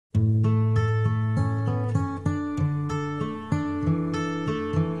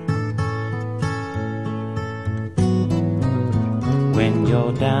when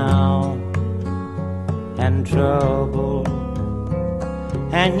you're down and troubled,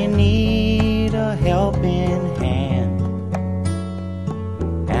 and you need a helping hand,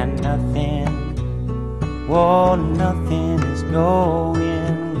 and nothing, oh, nothing is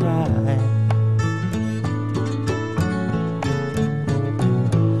going right.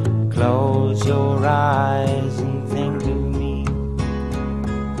 Close your eyes and think of me,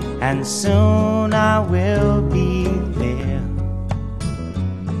 and soon I will be there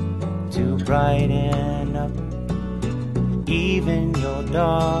to brighten up even your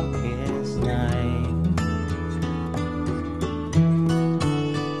darkest night.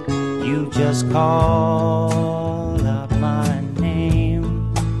 You just call out my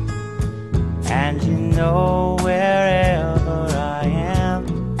name, and you know wherever I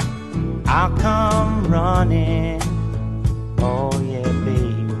am, I'll come running. Oh yeah,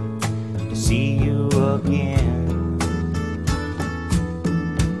 baby, to see you again.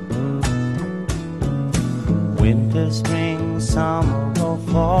 Winter, spring, summer or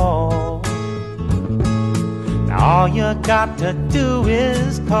fall, now all you got to do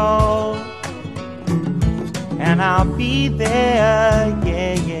is call, and I'll be there,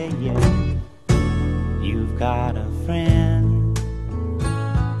 yeah, yeah, yeah. You've got a friend.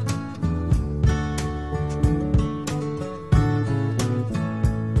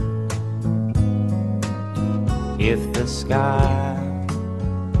 If the sky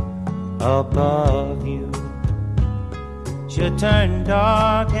above you should turn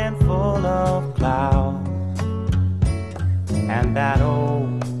dark and full of clouds, and that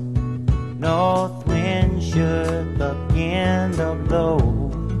old north wind should begin to blow,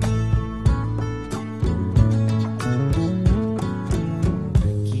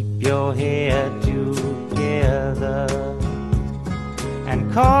 keep your head together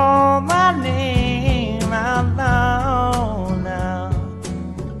and call my name out loud now.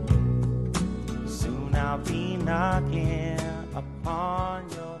 Soon I'll be knocking